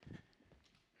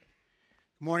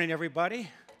Morning, everybody.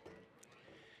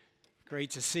 Great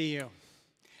to see you.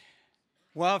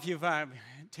 Well, if you've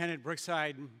attended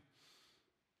Brookside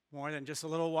more than just a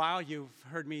little while, you've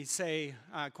heard me say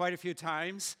quite a few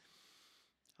times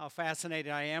how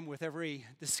fascinated I am with every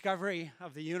discovery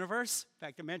of the universe. In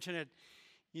fact, I mentioned it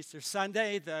Easter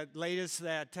Sunday, the latest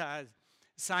that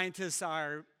scientists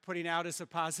are putting out as a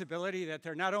possibility that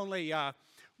there are not only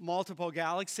multiple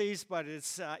galaxies, but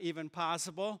it's even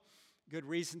possible. Good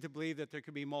reason to believe that there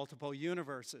could be multiple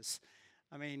universes.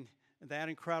 I mean, is that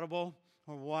incredible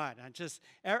or what?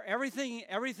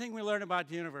 Everything we learn about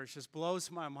the universe just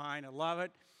blows my mind. I love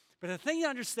it. But the thing to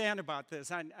understand about this,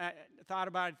 I thought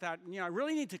about it, I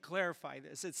really need to clarify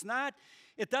this.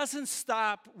 It doesn't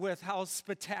stop with how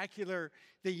spectacular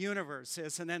the universe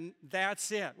is, and then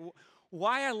that's it.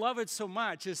 Why I love it so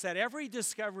much is that every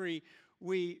discovery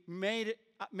we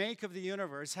make of the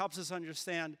universe helps us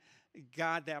understand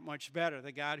God that much better,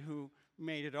 the God who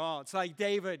made it all. It's like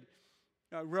David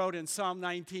wrote in Psalm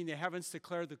 19, the heavens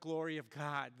declare the glory of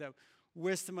God, the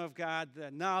wisdom of God,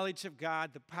 the knowledge of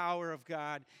God, the power of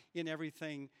God in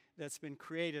everything that's been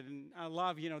created. And I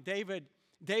love,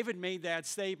 David made that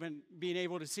statement being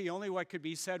able to see only what could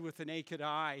be said with the naked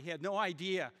eye. He had no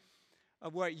idea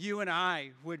of what you and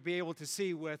I would be able to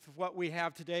see with what we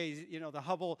have today, the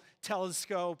Hubble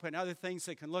telescope and other things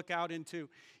that can look out into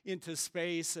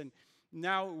space. And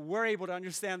now we're able to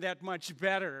understand that much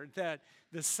better, that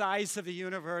the size of the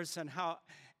universe and how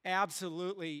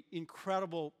absolutely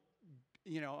incredible,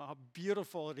 how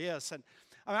beautiful it is. And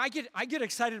I get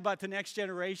excited about the next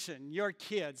generation, your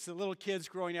kids, the little kids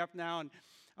growing up now, and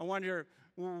I wonder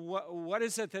what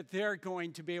is it that they're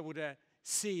going to be able to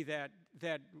see that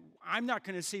I'm not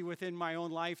going to see within my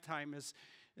own lifetime as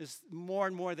more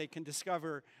and more they can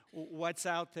discover what's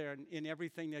out there in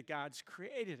everything that God's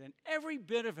created. And every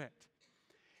bit of it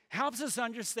helps us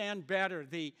understand better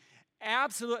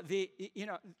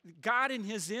God in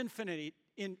His infinite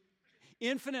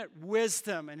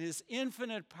wisdom and His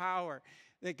infinite power,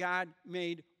 that God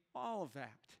made all of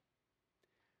that.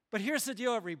 But here's the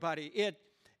deal, everybody.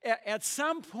 At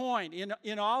some point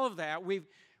in all of that, we've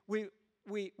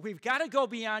got to go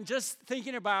beyond just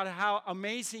thinking about how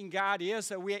amazing God is,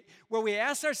 where we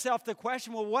ask ourselves the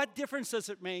question, well, what difference does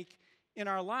it make in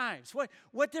our lives?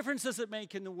 What difference does it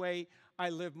make in the way I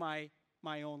live my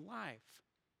own life?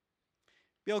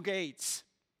 Bill Gates,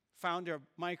 founder of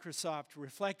Microsoft,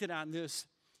 reflected on this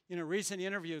in a recent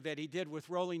interview that he did with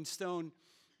Rolling Stone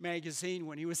magazine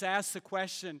when he was asked the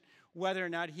question whether or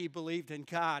not he believed in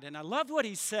God. And I loved what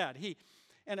he said.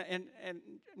 And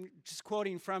just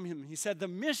quoting from him, he said, "The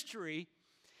mystery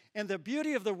and the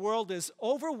beauty of the world is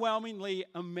overwhelmingly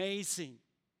amazing.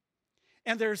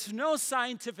 And there's no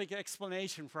scientific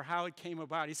explanation for how it came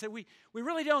about." He said, we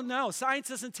really don't know. Science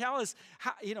doesn't tell us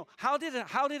how did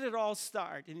it all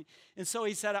start? And so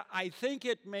he said, "I think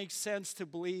it makes sense to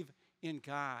believe in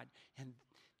God." And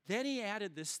then he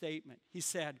added this statement. He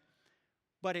said,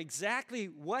 "But exactly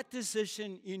what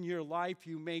decision in your life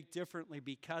you make differently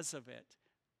because of it,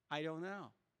 I don't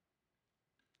know.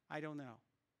 I don't know."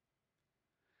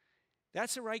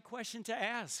 That's the right question to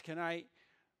ask, and I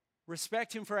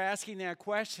respect him for asking that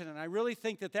question, and I really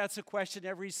think that that's a question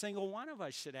every single one of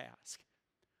us should ask.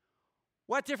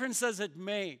 What difference does it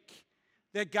make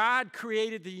that God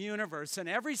created the universe and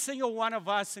every single one of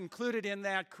us included in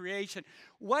that creation?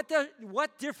 What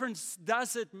difference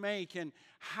does it make in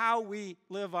how we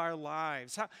live our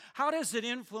lives? How does it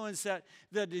influence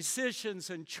the decisions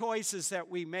and choices that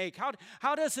we make?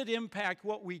 How does it impact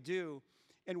what we do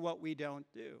and what we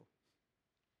don't do?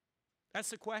 That's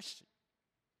the question.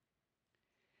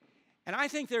 And I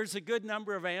think there's a good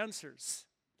number of answers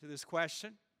to this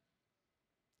question.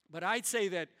 But I'd say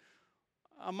that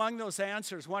among those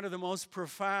answers, one of the most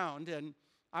profound, and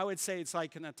I would say it's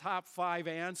like in the top 5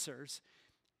 answers,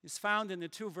 is found in the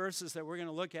 2 verses that we're going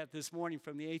to look at this morning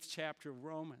from the 8th chapter of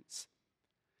Romans.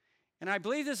 And I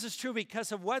believe this is true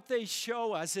because of what they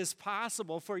show us is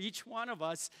possible for each one of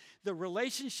us, the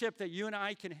relationship that you and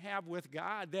I can have with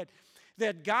God,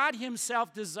 that God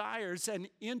Himself desires an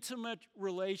intimate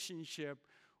relationship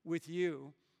with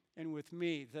you and with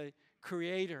me, the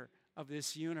Creator of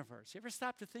this universe. You ever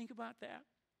stop to think about that?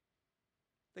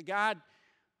 The God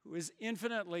who is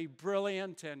infinitely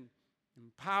brilliant and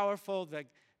powerful, the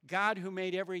God who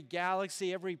made every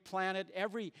galaxy, every planet,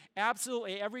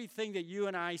 absolutely everything that you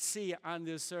and I see on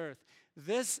this earth.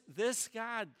 This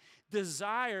God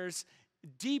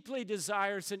deeply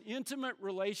desires an intimate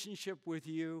relationship with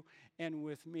you and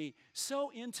with me.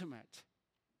 So intimate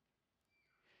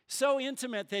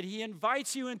that He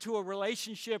invites you into a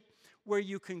relationship where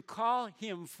you can call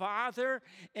him Father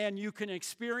and you can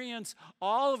experience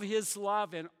all of his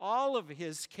love and all of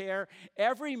his care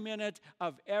every minute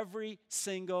of every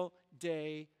single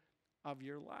day of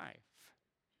your life.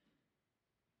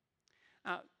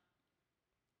 Now,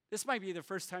 this might be the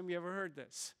first time you ever heard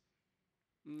this.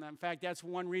 In fact, that's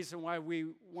one reason why we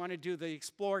want to do the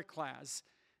Explore class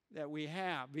that we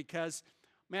have, because,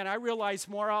 man, I realize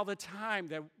more all the time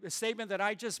that the statement that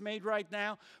I just made right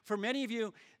now, for many of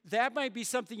you, that might be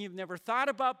something you've never thought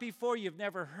about before, you've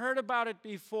never heard about it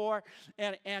before,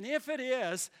 and if it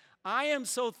is, I am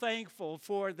so thankful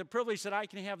for the privilege that I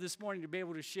can have this morning to be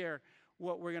able to share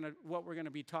what we're going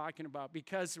to be talking about,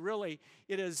 because really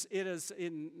it is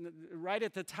right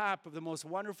at the top of the most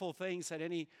wonderful things that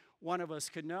any one of us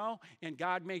could know, and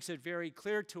God makes it very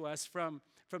clear to us from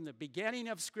the beginning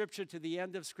of Scripture to the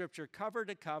end of Scripture, cover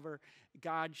to cover.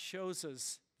 God shows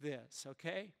us this,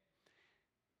 okay?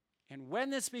 And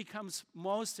when this becomes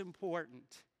most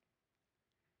important,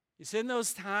 it's in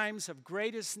those times of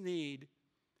greatest need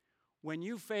when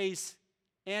you face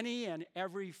any and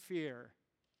every fear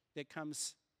that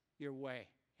comes your way,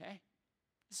 okay?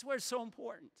 This is where it's so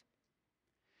important.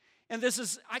 And this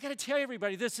is, I got to tell you,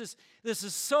 everybody, this is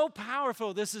so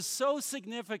powerful, this is so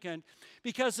significant,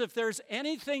 because if there's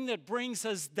anything that brings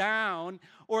us down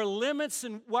or limits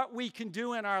in what we can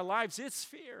do in our lives, it's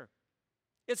fear.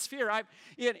 It's fear.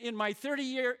 In my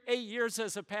 38 years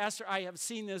as a pastor, I have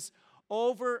seen this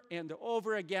over and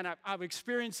over again. I've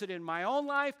experienced it in my own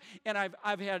life, and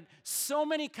I've had so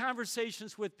many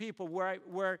conversations with people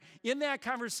where in that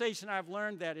conversation I've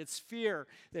learned that it's fear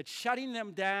that's shutting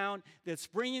them down, that's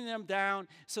bringing them down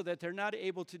so that they're not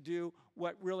able to do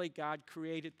what really God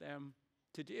created them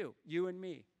to do, you and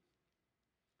me.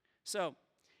 So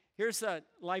here's a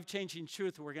life-changing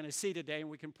truth we're going to see today, and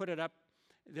we can put it up.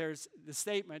 There's the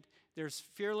statement, there's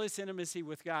fearless intimacy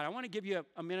with God. I want to give you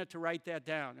a minute to write that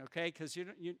down, okay? Because you're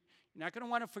not going to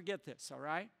want to forget this, all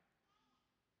right?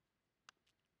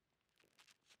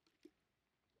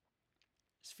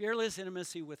 It's fearless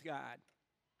intimacy with God.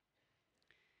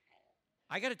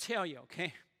 I got to tell you,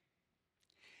 okay?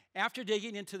 After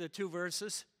digging into the two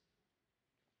verses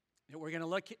that we're going to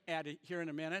look at here in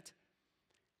a minute,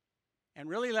 and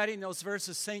really letting those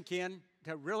verses sink in,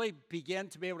 to really begin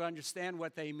to be able to understand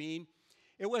what they mean,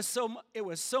 it was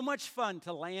so much fun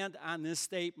to land on this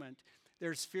statement.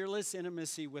 There's fearless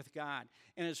intimacy with God.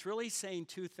 And it's really saying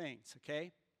two things,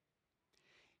 okay?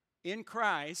 In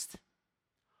Christ,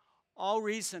 all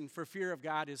reason for fear of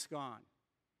God is gone.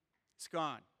 It's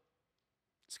gone.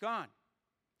 It's gone.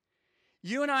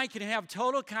 You and I can have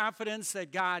total confidence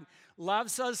that God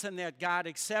loves us and that God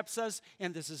accepts us,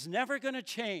 and this is never going to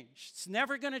change. It's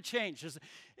never going to change.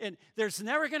 There's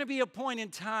never going to be a point in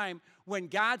time when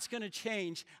God's going to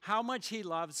change how much he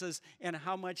loves us and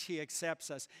how much he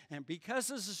accepts us. And because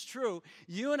this is true,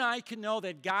 you and I can know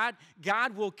that God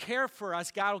will care for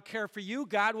us. God will care for you.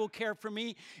 God will care for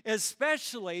me,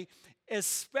 especially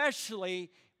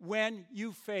when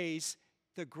you face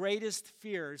the greatest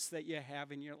fears that you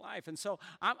have in your life. And so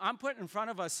I'm putting in front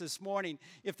of us this morning,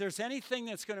 if there's anything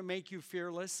that's going to make you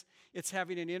fearless, it's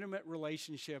having an intimate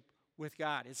relationship with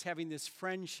God. It's having this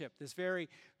friendship, this very,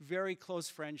 very close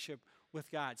friendship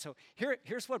with God. So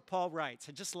here's what Paul writes.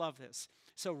 I just love this.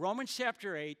 So Romans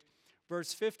chapter 8,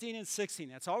 verse 15 and 16.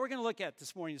 That's all we're going to look at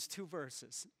this morning is two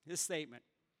verses. This statement.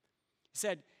 He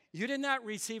said, "You did not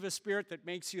receive a spirit that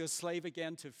makes you a slave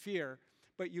again to fear,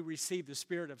 but you received the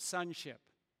spirit of sonship.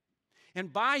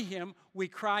 And by him we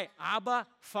cry, Abba,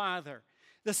 Father.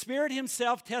 The Spirit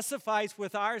himself testifies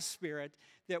with our spirit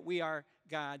that we are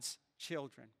God's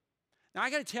children." Now,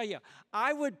 I got to tell you,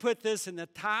 I would put this in the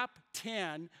top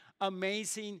 10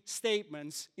 amazing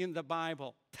statements in the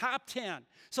Bible. Top 10.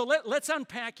 So let's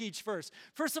unpack each verse.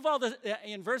 First of all,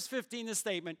 in verse 15, the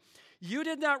statement, "You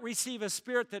did not receive a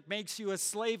spirit that makes you a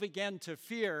slave again to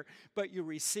fear, but you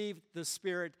received the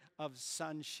spirit of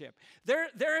sonship."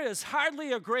 There is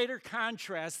hardly a greater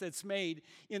contrast that's made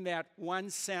in that one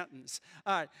sentence.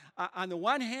 On the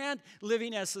one hand,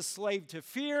 living as a slave to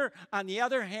fear. On the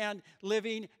other hand,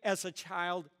 living as a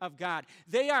child of God.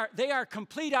 They are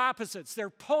complete opposites. They're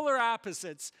polar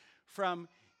opposites from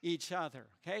each other.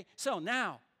 Okay? So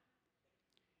now,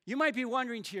 you might be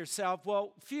wondering to yourself,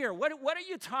 well, fear, what are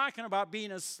you talking about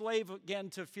being a slave again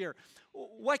to fear?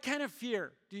 What kind of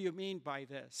fear do you mean by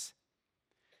this?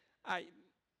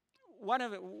 One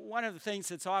of the things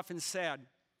that's often said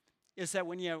is that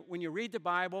when you read the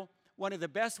Bible, one of the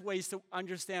best ways to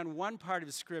understand one part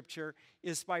of Scripture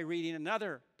is by reading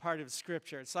another part of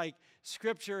Scripture. It's like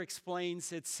Scripture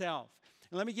explains itself.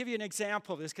 And let me give you an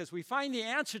example of this, because we find the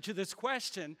answer to this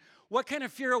question, what kind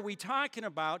of fear are we talking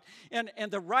about? And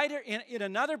the writer, in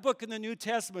another book in the New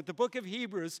Testament, the book of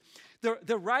Hebrews,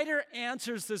 the writer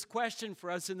answers this question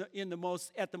for us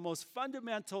at the most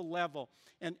fundamental level.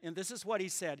 And this is what he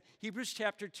said, Hebrews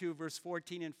chapter 2, verse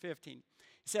 14 and 15. He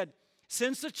said,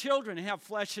 since the children have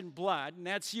flesh and blood, and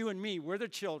that's you and me, we're the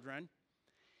children,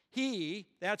 he,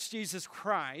 that's Jesus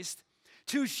Christ,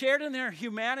 too shared in their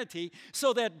humanity,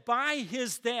 so that by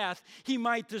his death he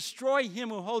might destroy him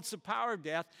who holds the power of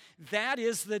death, that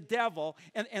is the devil.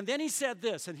 And then he said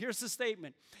this, and here's the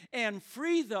statement, and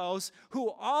free those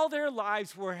who all their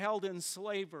lives were held in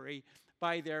slavery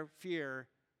by their fear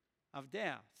of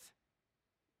death.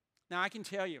 Now I can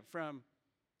tell you from,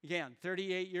 again,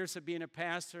 38 years of being a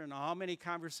pastor and how many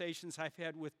conversations I've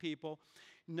had with people,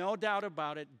 no doubt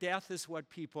about it, death is what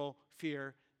people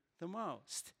fear the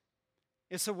most.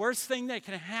 It's the worst thing that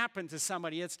can happen to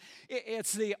somebody.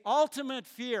 It's the ultimate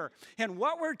fear. And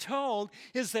what we're told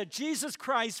is that Jesus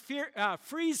Christ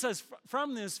frees us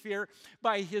from this fear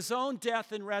by his own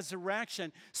death and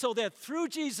resurrection, so that through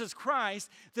Jesus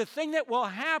Christ, the thing that will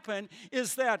happen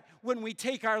is that when we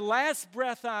take our last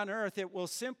breath on earth, it will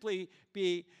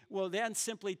we'll then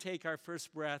simply take our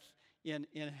first breath in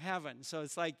heaven. So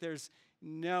it's like there's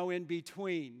no in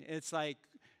between. It's like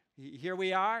here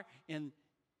we are, and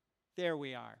there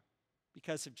we are,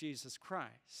 because of Jesus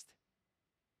Christ.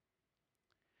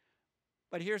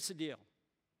 But here's the deal.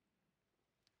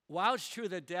 While it's true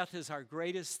that death is our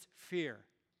greatest fear,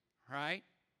 right?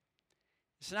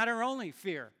 It's not our only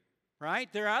fear,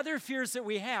 right? There are other fears that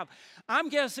we have. I'm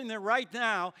guessing that right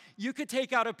now, you could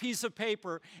take out a piece of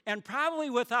paper and probably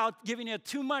without giving it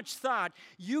too much thought,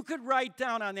 you could write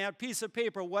down on that piece of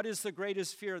paper what is the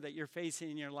greatest fear that you're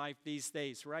facing in your life these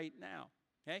days, right now.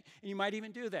 Okay? And you might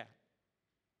even do that.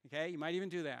 Okay? You might even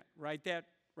do that. Write that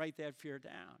fear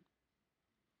down.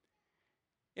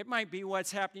 It might be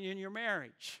what's happening in your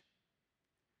marriage.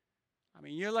 I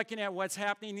mean, you're looking at what's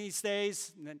happening these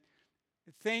days, and then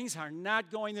things are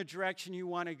not going the direction you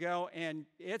want to go, and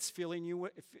it's filling you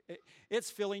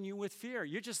with fear.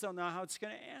 You just don't know how it's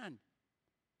going to end.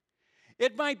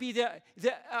 It might be the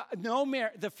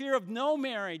fear of no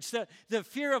marriage, the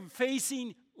fear of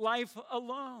facing life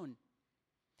alone.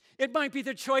 It might be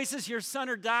the choices your son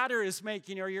or daughter is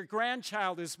making or your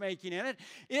grandchild is making. And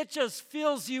it just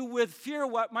fills you with fear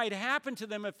what might happen to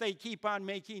them if they keep on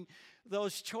making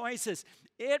those choices.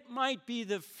 It might be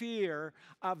the fear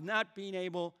of not being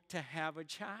able to have a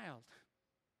child.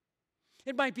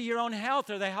 It might be your own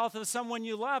health or the health of someone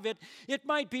you love. It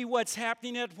might be what's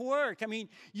happening at work. I mean,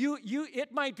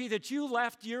 it might be that you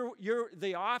left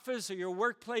the office or your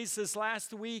workplace this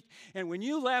last week, and when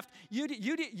you left,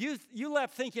 you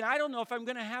left thinking, I don't know if I'm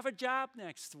going to have a job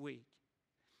next week.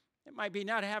 It might be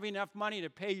not having enough money to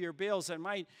pay your bills. It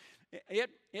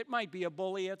might be a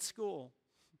bully at school.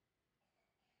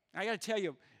 I got to tell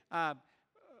you,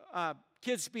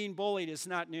 kids being bullied is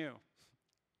not new.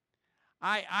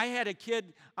 I had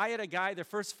a guy the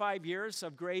first 5 years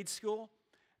of grade school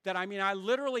that, I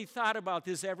literally thought about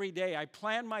this every day. I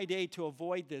planned my day to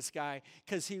avoid this guy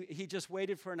because he just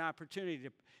waited for an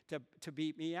opportunity to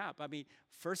beat me up.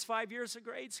 First 5 years of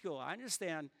grade school, I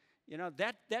understand,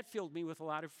 that filled me with a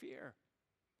lot of fear.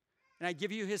 And I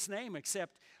give you his name,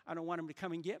 except I don't want him to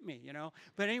come and get me,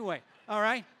 But anyway, all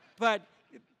right? But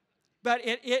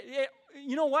it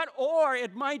you know what? Or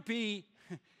it might be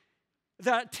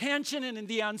the tension and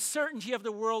the uncertainty of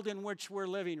the world in which we're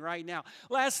living right now.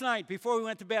 Last night, before we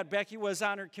went to bed, Becky was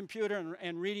on her computer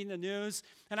and reading the news.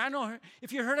 And I don't know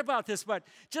if you heard about this, but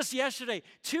just yesterday,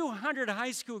 200 high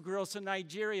school girls in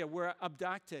Nigeria were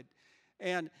abducted.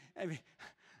 And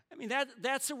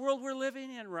that's the world we're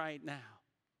living in right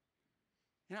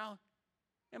now.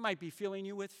 It might be filling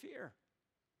you with fear.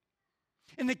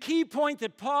 And the key point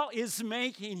that Paul is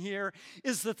making here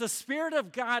is that the Spirit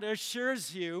of God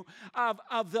assures you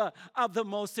of the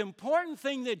most important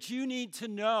thing that you need to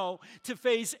know to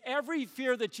face every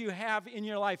fear that you have in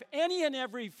your life, any and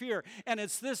every fear. And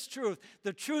it's this truth,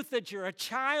 the truth that you're a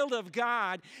child of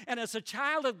God. And as a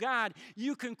child of God,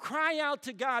 you can cry out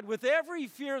to God with every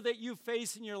fear that you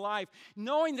face in your life,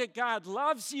 knowing that God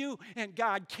loves you and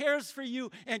God cares for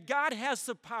you and God has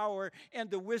the power and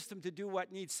the wisdom to do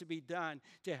what needs to be done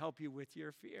to help you with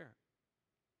your fear.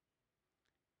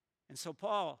 And so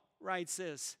Paul writes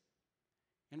this,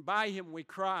 and by him we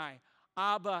cry,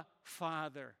 Abba,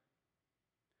 Father.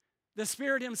 The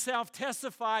Spirit himself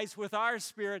testifies with our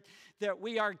spirit that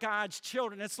we are God's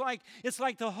children. It's like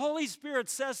the Holy Spirit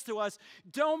says to us,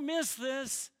 don't miss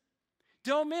this.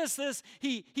 Don't miss this.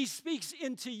 He speaks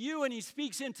into you and he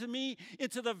speaks into me,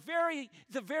 into the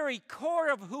very core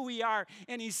of who we are.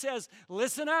 And he says,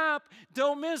 listen up.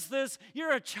 Don't miss this.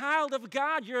 You're a child of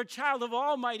God. You're a child of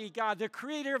Almighty God, the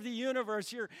creator of the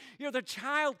universe. You're the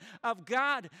child of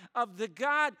God, of the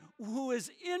God who is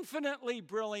infinitely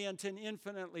brilliant and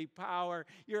infinitely power.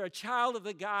 You're a child of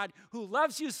the God who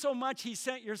loves you so much he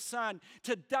sent your son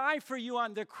to die for you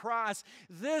on the cross.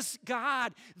 This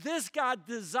God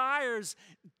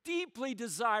deeply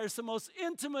desires the most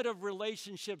intimate of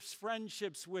relationships,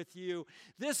 friendships with you.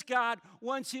 This God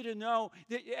wants you to know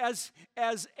that as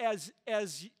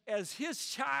his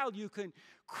child, you can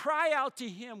cry out to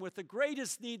him with the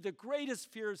greatest need, the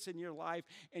greatest fears in your life,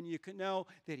 and you can know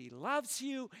that he loves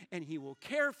you and he will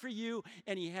care for you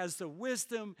and he has the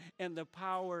wisdom and the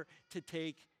power to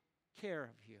take care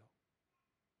of you.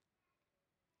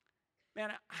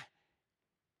 Man,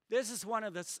 this is one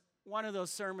of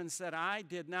those sermons that I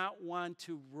did not want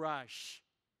to rush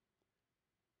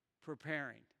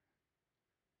preparing.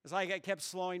 It's like I kept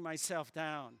slowing myself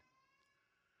down.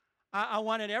 I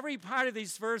wanted every part of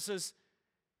these verses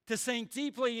to sink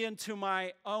deeply into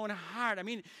my own heart. I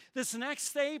mean, this next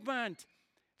statement,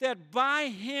 that by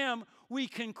him we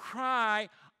can cry,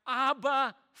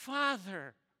 Abba,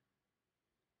 Father.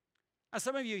 Now,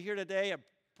 some of you here today have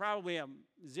probably a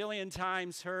zillion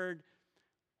times heard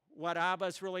what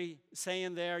Abba's really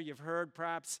saying there. You've heard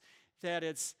perhaps that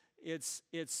it's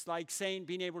like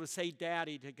being able to say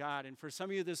daddy to God. And for some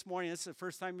of you this morning, this is the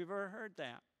first time you've ever heard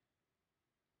that.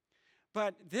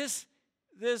 But this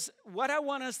what I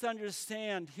want us to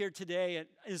understand here today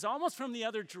is almost from the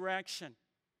other direction.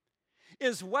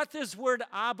 Is what this word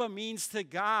Abba means to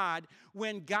God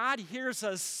when God hears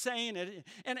us saying it.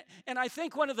 And I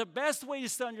think one of the best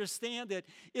ways to understand it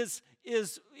is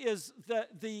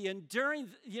the enduring,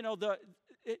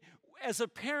 as a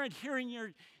parent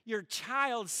hearing your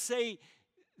child say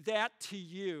that to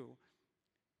you,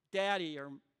 daddy or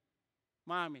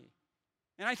mommy.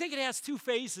 And I think it has two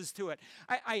phases to it.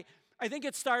 I think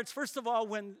it starts, first of all,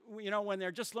 when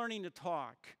they're just learning to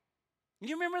talk.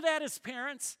 You remember that as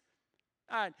parents?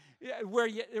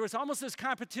 There was almost this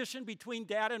competition between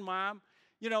dad and mom,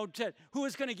 who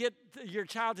was going to get your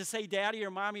child to say daddy or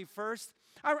mommy first.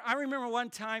 I remember one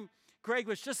time, Greg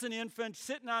was just an infant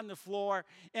sitting on the floor,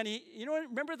 and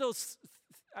remember those,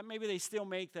 maybe they still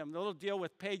make them, the little deal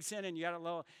with pegs in, and you got a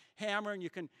little hammer, and you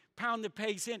can pound the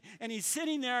pegs in, and he's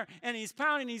sitting there, and he's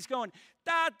pounding, he's going,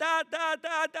 da, da, da,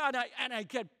 da, da, da, and I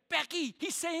get, Becky,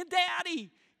 he's saying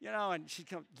daddy. And she'd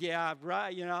come, yeah,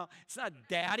 right, it's not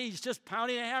daddy, he's just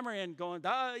pounding a hammer and going,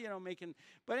 making,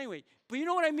 but anyway, but you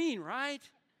know what I mean, right?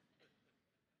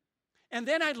 And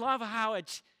then I love how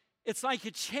it's like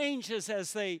it changes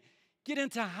as they get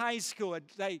into high school.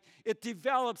 It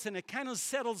develops and it kind of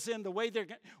settles in the way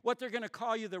what they're going to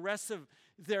call you the rest of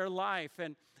their life.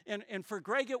 And for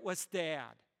Greg, it was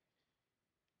dad.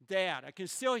 Dad. I can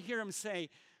still hear him say,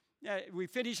 we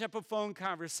finish up a phone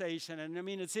conversation, and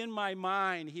it's in my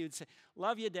mind. He would say,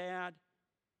 love you, Dad.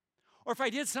 Or if I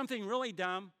did something really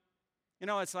dumb,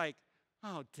 it's like,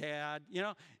 oh, Dad,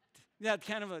 that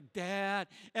kind of a dad.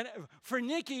 And for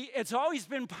Nikki, it's always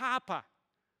been Papa.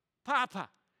 Papa.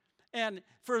 And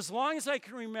for as long as I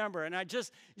can remember, and I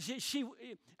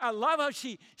love how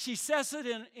she says it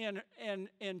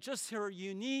in just her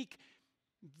unique,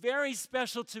 very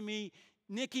special to me,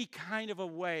 Nikki kind of a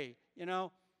way,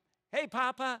 Hey,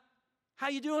 Papa, how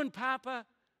you doing, Papa?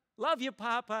 Love you,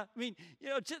 Papa.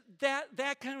 Just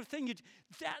that kind of thing.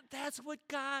 That's what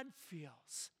God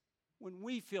feels when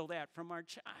we feel that from our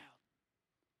child.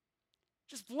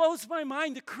 Just blows my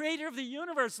mind. The creator of the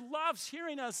universe loves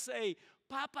hearing us say,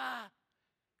 Papa,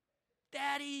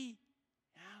 Daddy.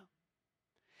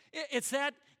 It's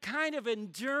that kind of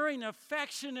enduring,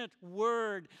 affectionate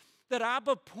word that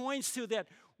Abba points to, that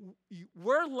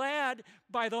we're led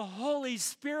by the Holy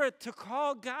Spirit to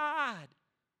call God,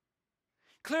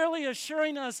 clearly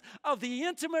assuring us of the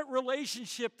intimate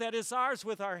relationship that is ours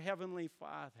with our Heavenly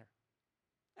Father.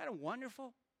 Isn't that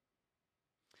wonderful?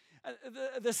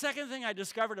 The second thing I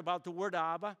discovered about the word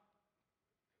Abba,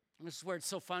 and this is where it's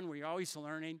so fun, where you're always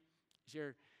learning as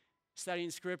you're studying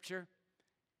Scripture.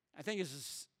 I think this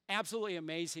is absolutely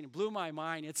amazing. It blew my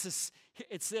mind. It's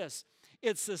this.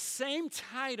 It's the same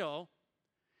title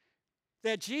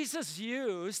that Jesus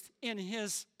used in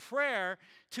his prayer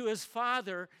to his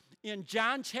Father in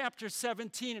John chapter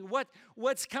 17. And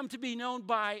what's come to be known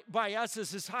by us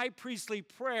as his high priestly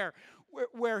prayer,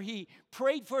 where he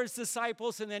prayed for his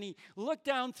disciples, and then he looked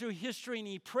down through history and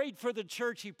he prayed for the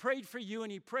church, he prayed for you,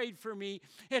 and he prayed for me.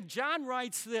 And John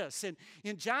writes this,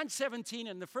 in John 17,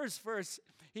 in the first verse,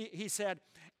 he said,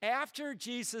 after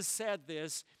Jesus said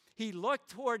this, he looked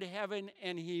toward heaven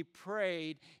and he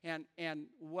prayed. And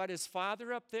what is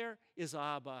Father up there is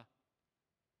Abba.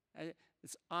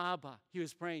 It's Abba. He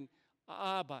was praying,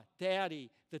 Abba,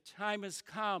 Daddy, the time has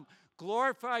come.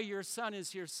 Glorify your Son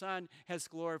as your Son has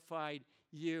glorified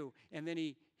you. And then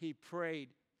he prayed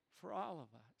for all of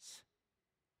us.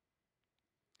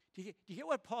 Do you get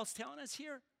what Paul's telling us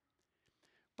here?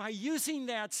 By using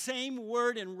that same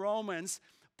word in Romans,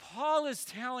 Paul is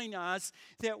telling us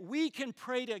that we can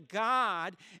pray to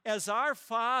God as our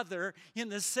Father in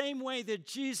the same way that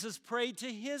Jesus prayed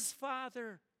to his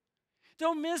Father.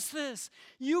 Don't miss this.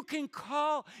 You can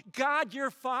call God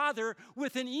your Father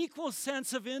with an equal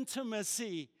sense of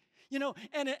intimacy.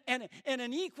 And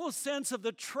an equal sense of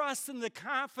the trust and the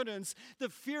confidence, the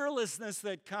fearlessness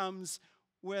that comes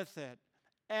with it.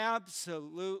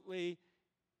 Absolutely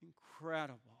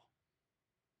incredible.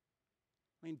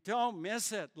 I mean, don't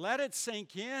miss it. Let it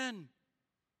sink in.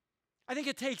 I think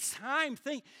it takes time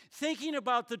thinking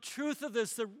about the truth of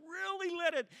this to really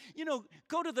let it,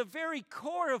 go to the very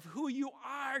core of who you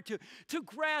are, to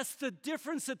grasp the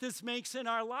difference that this makes in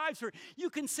our lives. Or you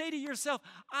can say to yourself,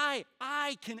 I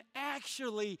can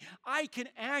actually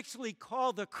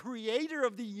call the creator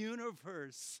of the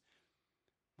universe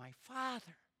my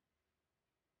Father,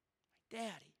 my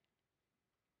Daddy.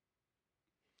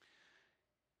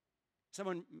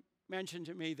 Someone mentioned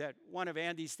to me that one of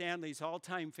Andy Stanley's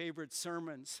all-time favorite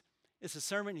sermons is a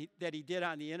sermon that he did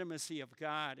on the intimacy of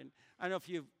God. And I don't know if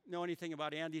you know anything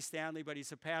about Andy Stanley, but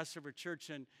he's a pastor of a church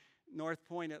in North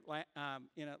Point,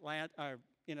 in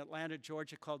Atlanta,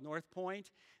 Georgia, called North Point.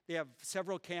 They have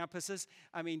several campuses.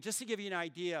 I mean, just to give you an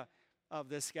idea of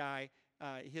this guy,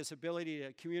 his ability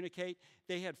to communicate,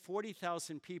 they had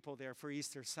 40,000 people there for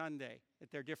Easter Sunday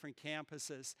at their different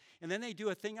campuses. And then they do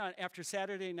a thing after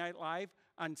Saturday Night Live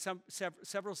on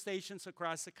several stations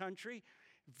across the country.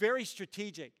 Very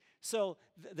strategic. So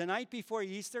the night before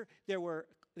Easter, there were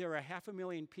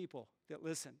 500,000 people that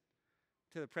listened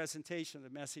to the presentation of the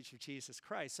message of Jesus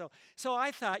Christ. So I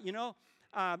thought,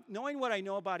 knowing what I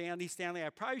know about Andy Stanley,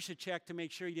 I probably should check to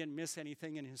make sure he didn't miss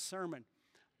anything in his sermon.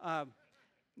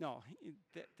 No,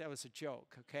 that was a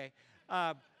joke, okay?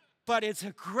 But it's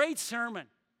a great sermon.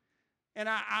 And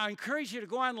I encourage you to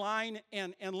go online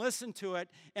and listen to it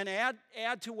and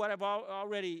add to what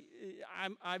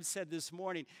I've said this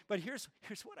morning. But here's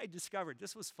what I discovered.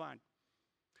 This was fun.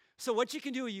 So what you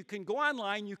can do, you can go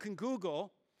online, you can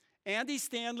Google Andy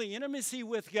Stanley, Intimacy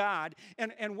with God,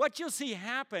 and what you'll see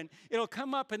happen, it'll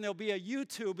come up and there'll be a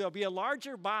YouTube, there'll be a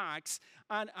larger box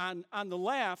on the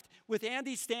left with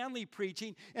Andy Stanley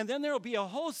preaching, and then there'll be a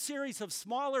whole series of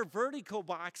smaller vertical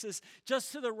boxes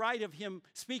just to the right of him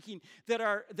speaking that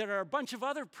are a bunch of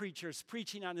other preachers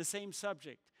preaching on the same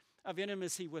subject of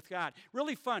intimacy with God.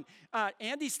 Really fun.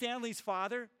 Andy Stanley's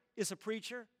father is a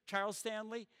preacher, Charles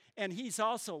Stanley, and he's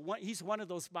one of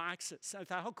those boxes. I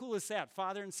thought, how cool is that?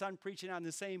 Father and son preaching on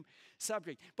the same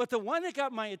subject. But the one that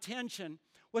got my attention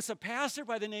was a pastor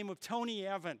by the name of Tony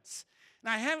Evans. And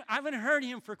I haven't heard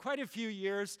him for quite a few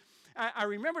years. I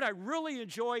remembered I really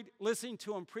enjoyed listening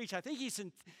to him preach. I think he's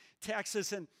in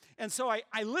Texas, and so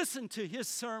I listened to his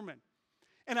sermon.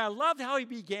 And I loved how he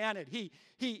began it.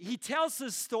 He tells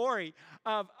this story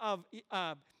of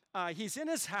he's in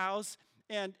his house,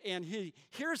 and he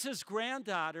hears his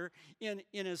granddaughter in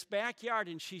his backyard,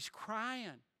 and she's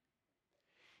crying.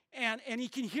 And he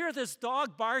can hear this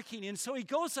dog barking, and so he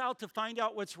goes out to find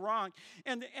out what's wrong.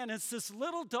 And it's this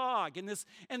little dog, and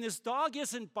this dog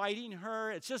isn't biting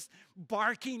her. It's just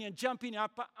barking and jumping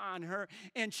up on her,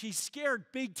 and she's scared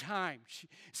big time.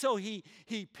 So he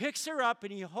picks her up,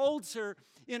 and he holds her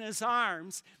in his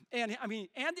arms. And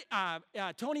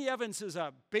Tony Evans is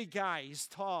a big guy. He's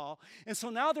tall. And so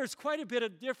now there's quite a bit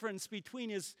of difference between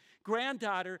his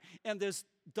granddaughter and this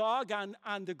dog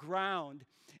on the ground.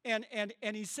 And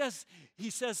he says,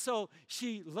 so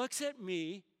she looks at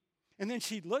me, and then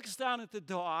she looks down at the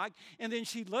dog, and then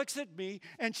she looks at me,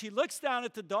 and she looks down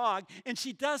at the dog, and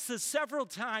she does this several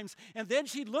times, and then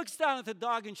she looks down at the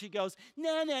dog, and she goes,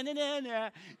 nah, nah, nah, nah,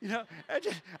 nah. I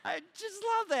just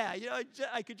love that.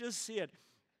 I could just see it.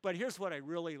 But here's what I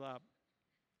really love.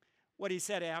 What he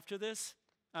said after this,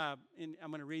 and I'm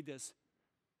going to read this.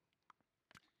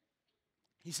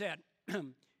 He said,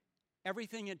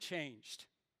 everything had changed,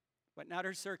 but not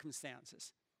her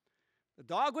circumstances. The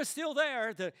dog was still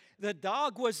there. The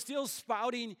dog was still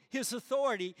spouting his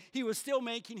authority. He was still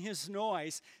making his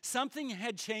noise. Something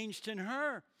had changed in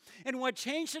her. And what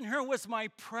changed in her was my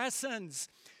presence.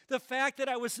 The fact that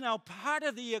I was now part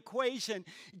of the equation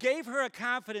gave her a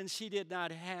confidence she did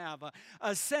not have,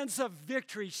 a sense of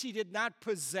victory she did not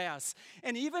possess,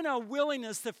 and even a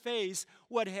willingness to face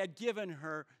what had given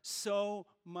her so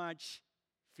much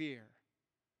fear.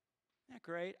 Isn't that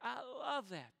great? I love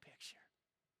that picture.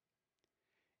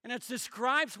 And it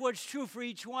describes what's true for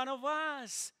each one of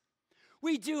us.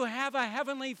 We do have a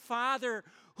heavenly Father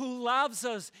who loves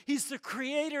us. He's the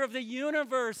creator of the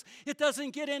universe. It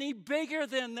doesn't get any bigger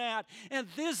than that. And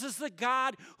this is the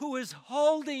God who is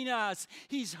holding us.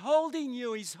 He's holding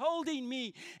you. He's holding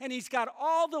me. And He's got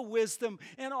all the wisdom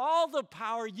and all the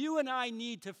power you and I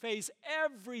need to face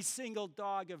every single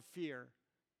dog of fear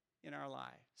in our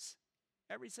lives.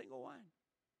 Every single one.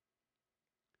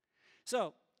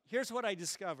 So, here's what I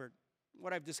discovered.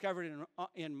 What I've discovered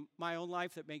in my own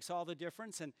life that makes all the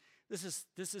difference. And this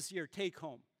is your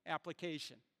take-home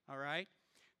application, all right?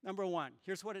 Number one,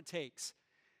 here's what it takes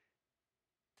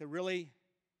to really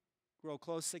grow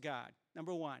close to God.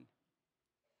 Number one,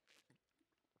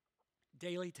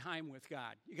 daily time with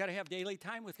God. You got to have daily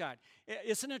time with God.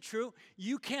 Isn't it true?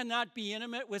 You cannot be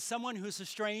intimate with someone who's a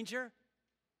stranger.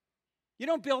 You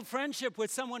don't build friendship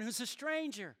with someone who's a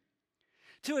stranger.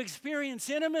 To experience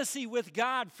intimacy with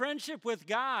God, friendship with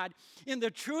God, in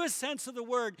the truest sense of the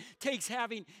word, takes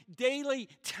having daily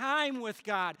time with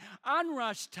God,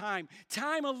 unrushed time,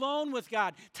 time alone with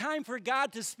God, time for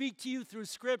God to speak to you through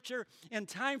Scripture, and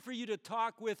time for you to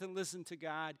talk with and listen to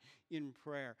God in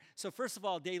prayer. So first of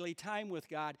all, daily time with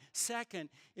God. Second,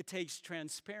 it takes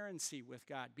transparency with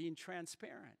God, being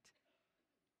transparent.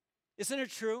 Isn't it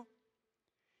true?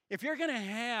 If you're going to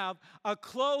have a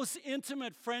close,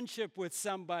 intimate friendship with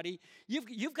somebody,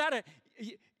 you've got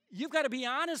to be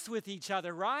honest with each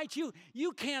other, right?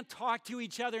 You can't talk to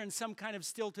each other in some kind of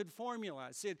stilted formula.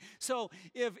 So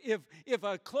if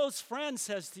a close friend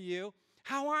says to you,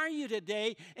 "How are you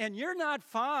today?" and you're not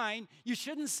fine, you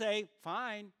shouldn't say,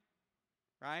 "Fine,"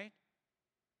 right?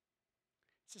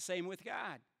 It's the same with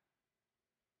God.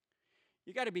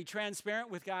 You got to be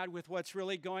transparent with God with what's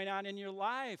really going on in your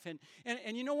life. And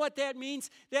you know what that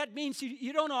means? That means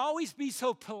you don't always be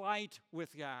so polite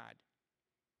with God.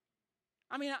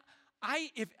 I mean,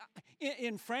 if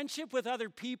in friendship with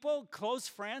other people, close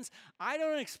friends, I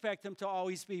don't expect them to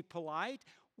always be polite.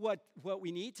 What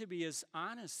we need to be is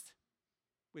honest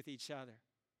with each other.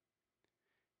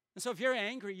 And so if you're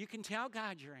angry, you can tell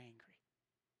God you're angry.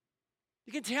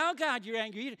 You can tell God you're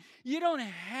angry. You don't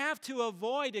have to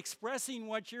avoid expressing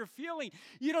what you're feeling.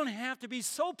 You don't have to be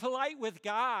so polite with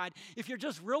God. If you're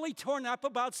just really torn up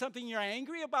about something, you're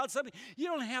angry about something, you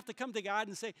don't have to come to God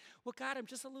and say, "Well, God, I'm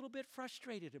just a little bit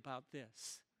frustrated about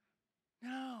this."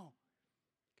 No.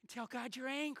 You can tell God you're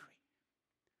angry.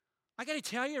 I got to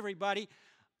tell you, everybody,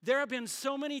 there have been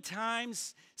so many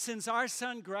times since our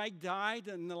son Greg died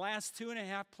in the last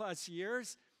 2.5+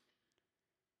 years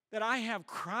that I have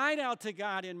cried out to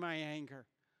God in my anger.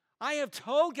 I have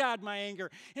told God my anger.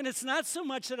 And it's not so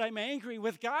much that I'm angry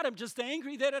with God, I'm just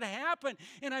angry that it happened.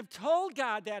 And I've told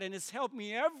God that, and it's helped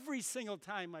me every single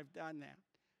time I've done that.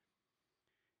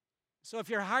 So if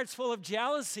your heart's full of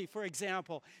jealousy, for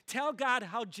example, tell God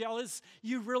how jealous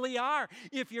you really are.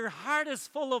 If your heart is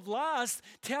full of lust,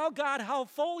 tell God how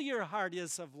full your heart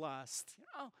is of lust.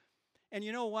 And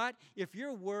you know what? If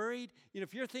you're worried,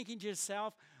 if you're thinking to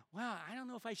yourself, "Wow, I don't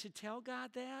know if I should tell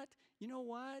God that." You know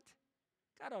what?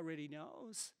 God already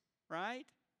knows, right?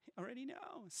 He already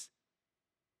knows.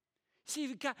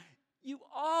 See, you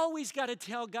always got to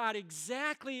tell God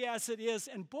exactly as it is.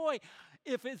 And boy,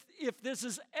 if this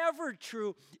is ever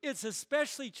true, it's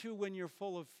especially true when you're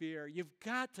full of fear. You've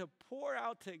got to pour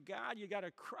out to God. You've got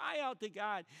to cry out to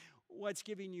God what's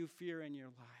giving you fear in your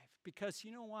life. Because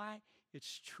you know why?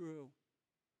 It's true.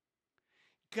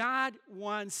 God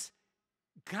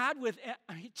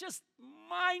just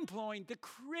mind-blowing, the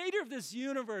creator of this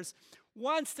universe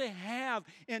wants to have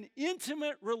an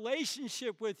intimate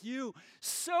relationship with you,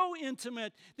 so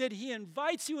intimate that he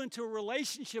invites you into a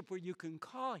relationship where you can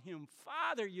call him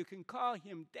Father, you can call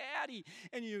him Daddy,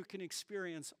 and you can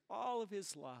experience all of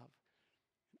his love,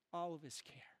 all of his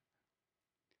care.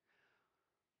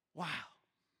 Wow.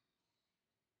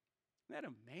 Isn't that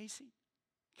amazing?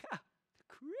 God, the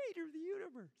creator of the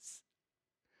universe.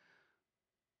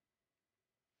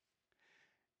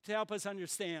 To help us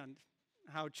understand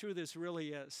how true this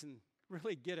really is and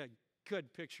really get a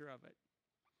good picture of it,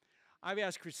 I've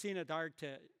asked Christina Dark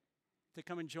to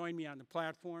come and join me on the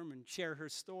platform and share her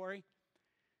story.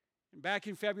 And back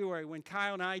in February, when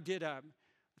Kyle and I did a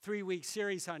 3-week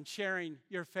series on sharing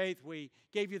your faith, we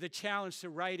gave you the challenge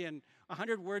to write in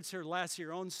 100 words or less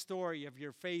your own story of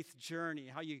your faith journey,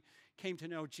 how you came to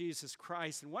know Jesus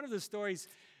Christ. And one of the stories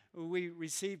we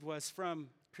received was from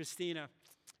Christina,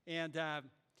 and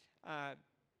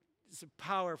it's a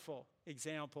powerful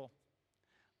example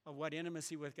of what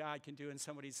intimacy with God can do in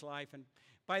somebody's life. And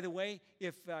by the way,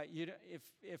 if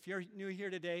you're new here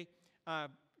today,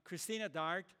 Christina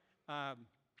Dart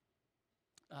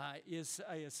is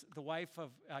the wife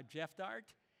of Jeff Dart,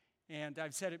 and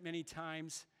I've said it many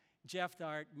times. Jeff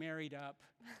Dart married up.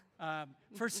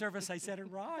 First service, I said it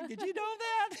wrong. Did you know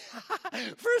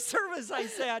that? First service, I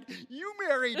said, you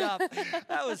married up.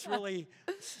 That was really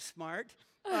smart.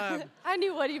 I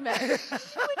knew what he meant.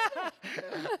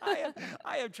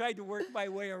 I have tried to work my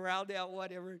way around that,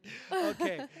 whatever.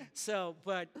 Okay,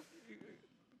 but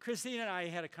Christine and I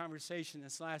had a conversation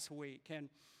this last week, and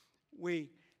we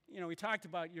talked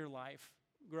about your life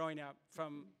growing up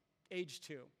from age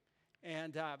 2.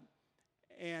 And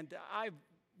I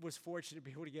was fortunate to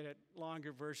be able to get a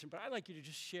longer version, but I'd like you to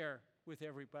just share with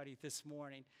everybody this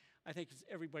morning. I think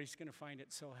everybody's going to find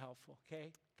it so helpful,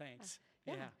 okay? Thanks.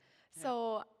 Yeah.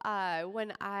 So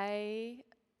when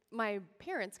my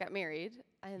parents got married,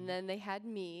 and then they had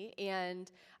me, and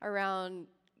around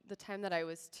the time that I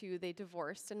was 2, they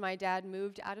divorced, and my dad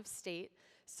moved out of state.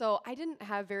 So I didn't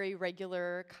have very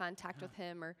regular contact with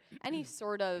him or any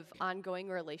sort of ongoing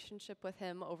relationship with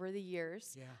him over the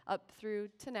years, up through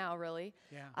to now, really.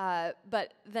 Yeah.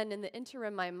 But then in the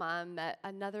interim, my mom met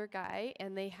another guy,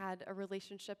 and they had a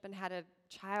relationship and had a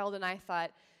child, and I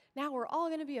thought, now we're all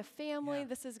going to be a family. Yeah.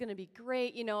 This is going to be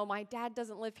great. You know, my dad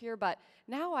doesn't live here, but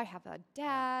now I have a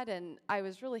dad, and I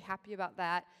was really happy about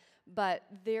that. But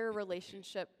their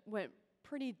relationship went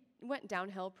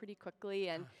downhill pretty quickly,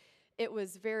 and there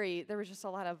was just a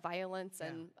lot of violence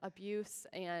and abuse,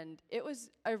 and it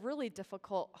was a really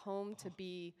difficult home to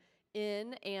be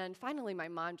in. And finally, my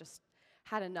mom just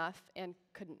had enough and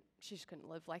she just couldn't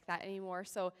live like that anymore.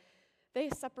 So they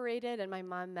separated, and my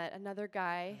mom met another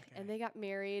guy, and they got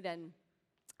married, and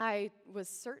I was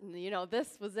certain,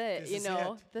 this was it.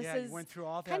 This is you went through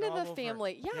all that kind of all the over.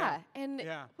 family. And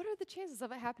what are the chances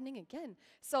of it happening again?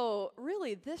 So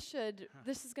really, this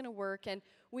is going to work. And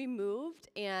we moved,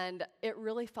 and it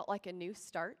really felt like a new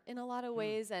start in a lot of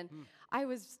ways. And I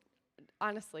was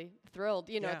honestly thrilled,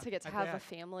 to get to have a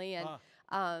family. And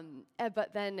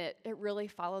but then it really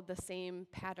followed the same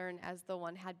pattern as the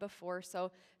one had before.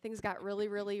 So things got really,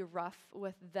 really rough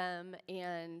with them,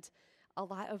 and a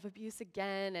lot of abuse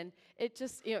again, and it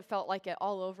just, it felt like it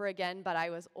all over again, but I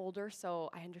was older, so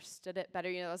I understood it better.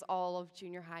 It was all of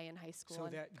junior high and high school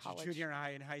and college. Junior high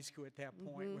and high school at that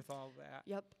point with all that.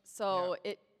 Yep. So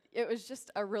it was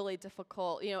just a really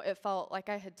difficult, it felt like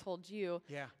I had told you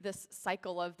this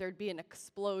cycle of there'd be an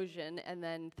explosion, and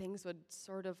then things would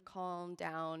sort of calm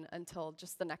down until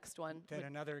just the next one. Then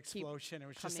another explosion. It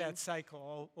was just coming that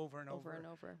cycle over and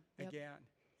over again.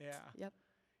 Yep. Yep.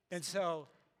 And so,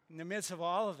 in the midst of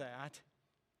all of that,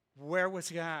 where was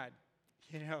God?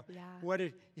 What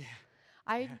did?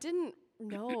 I didn't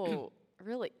know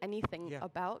really anything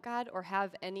about God or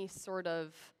have any sort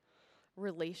of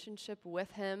relationship with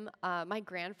him. My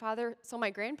grandparents,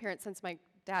 since my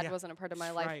dad wasn't a part of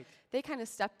my life, they kind of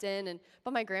stepped in,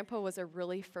 but my grandpa was a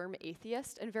really firm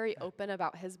atheist and very open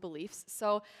about his beliefs.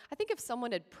 So I think if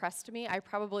someone had pressed me, I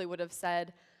probably would have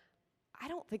said, I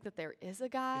don't think that there is a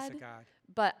God.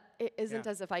 But it isn't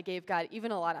as if I gave God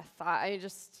even a lot of thought. He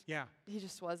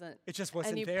just wasn't. It just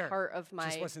wasn't any there. part of my.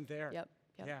 Just wasn't there. Yep.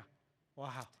 Yeah. Wow.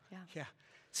 Yeah.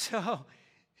 So,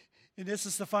 and this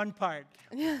is the fun part.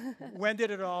 When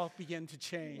did it all begin to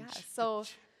change? So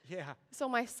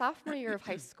my sophomore year of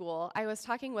high school, I was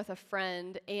talking with a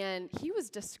friend, and he was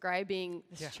describing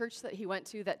this church that he went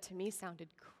to that to me sounded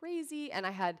crazy, and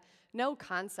I had no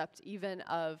concept even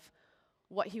of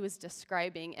what he was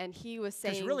describing, and he was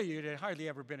saying... Because really, you'd hardly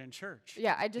ever been in church.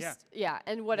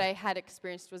 And what I had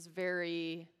experienced was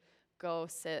very go,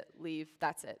 sit, leave,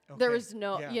 that's it. Okay. There was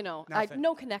no,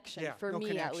 no connection no me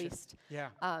connection. at least. Yeah.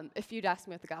 If you'd asked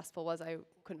me what the gospel was, I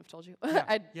couldn't have told you.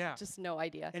 I'd just no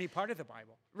idea. Any part of the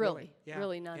Bible? Really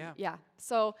none. Yeah.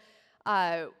 So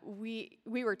we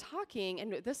were talking,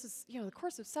 and this is, the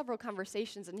course of several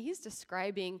conversations, and he's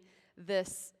describing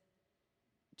this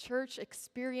church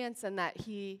experience and that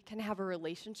he can have a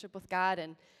relationship with God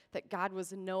and that God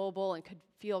was knowable and could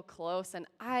feel close. And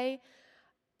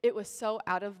it was so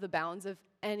out of the bounds of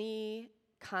any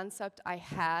concept I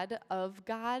had of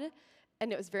God,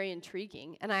 and it was very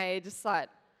intriguing. And I just thought,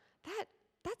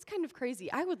 that's kind of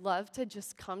crazy. I would love to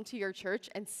just come to your church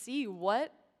and see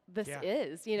what this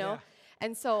is,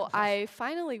 And so I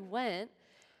finally went,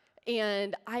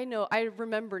 and I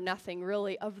remember nothing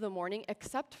really of the morning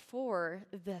except for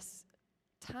this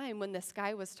time when this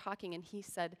guy was talking, and he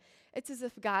said, it's as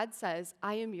if God says,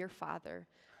 I am your father.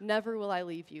 Never will I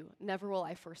leave you. Never will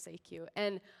I forsake you.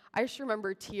 And I just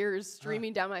remember tears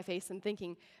streaming down my face and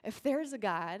thinking, if there's a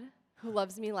God who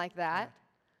loves me like that,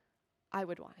 I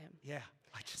would want him. Yeah.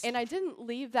 And I didn't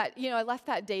leave that, I left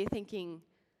that day thinking,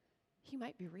 he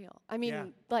might be real. I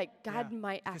mean, like God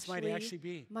might actually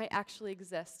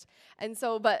exist. And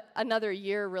so, but another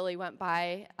year really went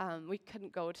by. We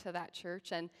couldn't go to that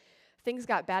church, and things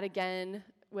got bad again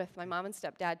with my mom and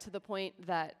stepdad to the point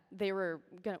that they were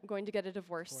going to get a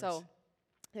divorce. So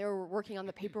they were working on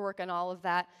the paperwork and all of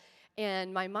that.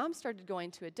 And my mom started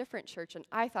going to a different church, and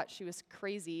I thought she was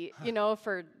crazy,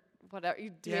 for whatever,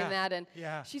 doing that. And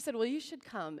she said, well, you should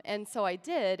come. And so I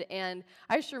did. And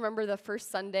I just remember the first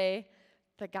Sunday,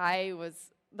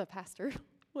 the pastor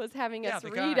was having us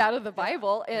read out of the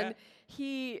Bible. And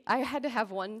I had to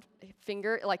have one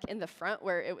finger like in the front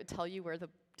where it would tell you where the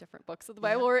different books of the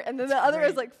Bible were. And then the other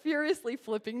was like furiously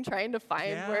flipping, trying to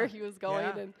find where he was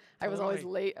going. And I was always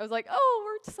late. I was like, oh,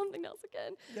 we're to something else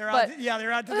again. They're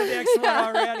on to the next one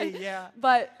already. Yeah.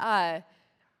 But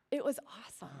it was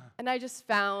awesome. And I just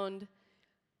found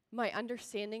my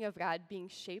understanding of God being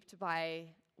shaped by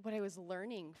what I was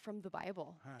learning from the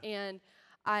Bible. And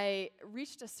I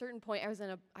reached a certain point.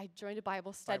 I joined a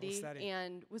Bible study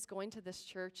and was going to this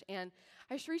church. And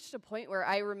I just reached a point where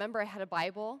I remember I had a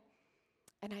Bible.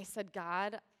 And I said,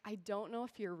 God, I don't know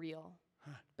if you're real.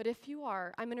 But if you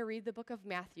are, I'm going to read the book of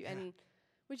Matthew. And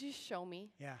would you show me?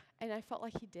 Yeah. And I felt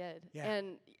like he did.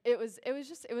 And it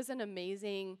was an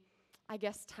amazing, I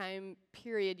guess, time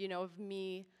period, of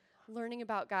me learning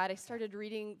about God. I started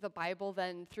reading the Bible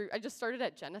I just started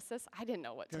at Genesis. I didn't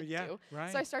know what to do.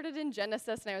 Right. So I started in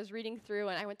Genesis, and I was reading through,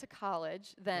 and I went to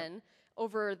college then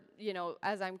over,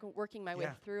 as I'm working my way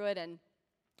through it, and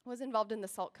was involved in the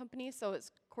Salt Company, so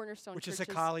it's Cornerstone Church. Which is a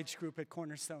college group at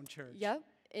Cornerstone Church. Yep,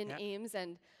 in Ames,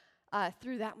 and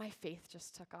through that, my faith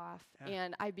just took off,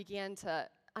 and I began to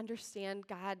understand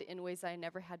God in ways I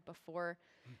never had before,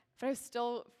 but I was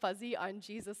still fuzzy on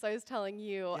Jesus. So I was telling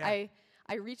you,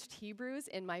 I reached Hebrews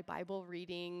in my Bible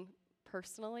reading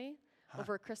personally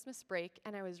over Christmas break,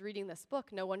 and I was reading this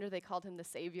book, No Wonder They Called Him the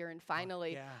Savior, and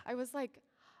finally, I was like,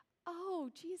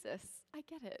 oh, Jesus, I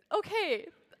get it. Okay.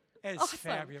 It's awesome.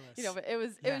 Fabulous. But it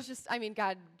was just,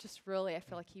 God just really, I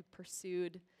feel like he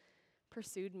pursued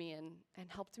me and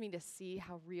helped me to see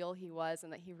how real he was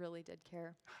and that he really did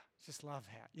care. Just love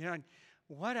that. And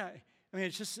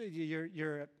it's just,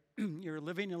 you're a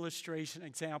living illustration,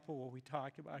 example, what we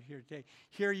talked about here today.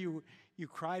 Here you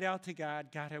cried out to God,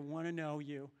 God, I want to know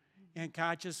you. And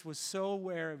God just was so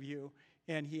aware of you,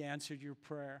 and he answered your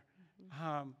prayer.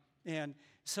 And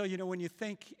so, when you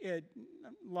think,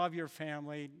 love your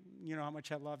family, how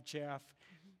much I love Jeff,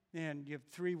 and you have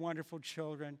 3 wonderful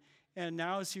children. And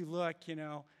now as you look,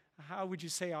 how would you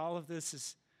say all of this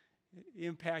is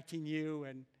impacting you?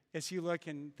 And as you look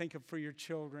and think of for your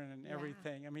children and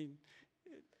everything,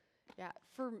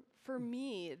 for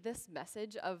me, this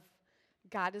message of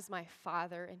God is my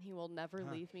Father and he will never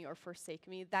leave me or forsake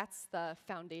me, that's the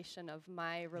foundation of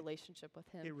my relationship with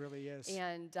him. It really is.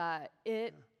 And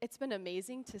it's been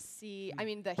amazing to see,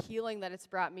 the healing that it's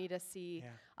brought me to see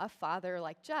a father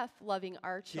like Jeff loving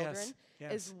our children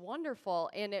is wonderful.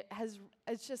 And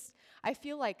it's just, I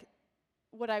feel like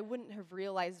what I wouldn't have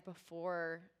realized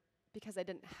before because I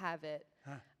didn't have it,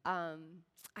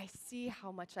 I see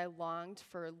how much I longed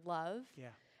for love.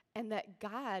 And that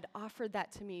God offered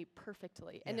that to me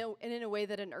perfectly, and in a way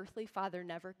that an earthly father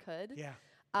never could.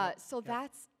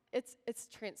 It's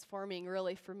transforming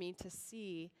really for me to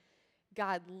see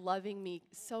God loving me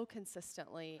so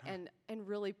consistently and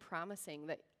really promising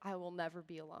that I will never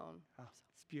be alone. Oh,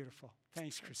 it's beautiful.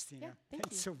 Thanks, Christina. Yeah,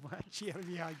 Thanks so much. Yeah,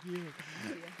 we hug you.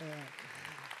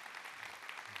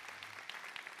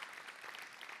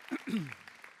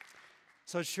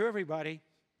 So it's true, everybody.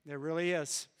 There really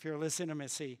is fearless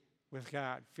intimacy with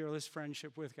God, fearless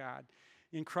friendship with God.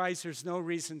 In Christ, there's no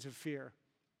reason to fear.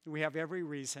 We have every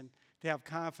reason to have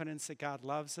confidence that God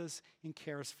loves us and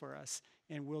cares for us,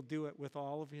 and will do it with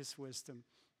all of his wisdom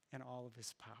and all of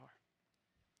his power.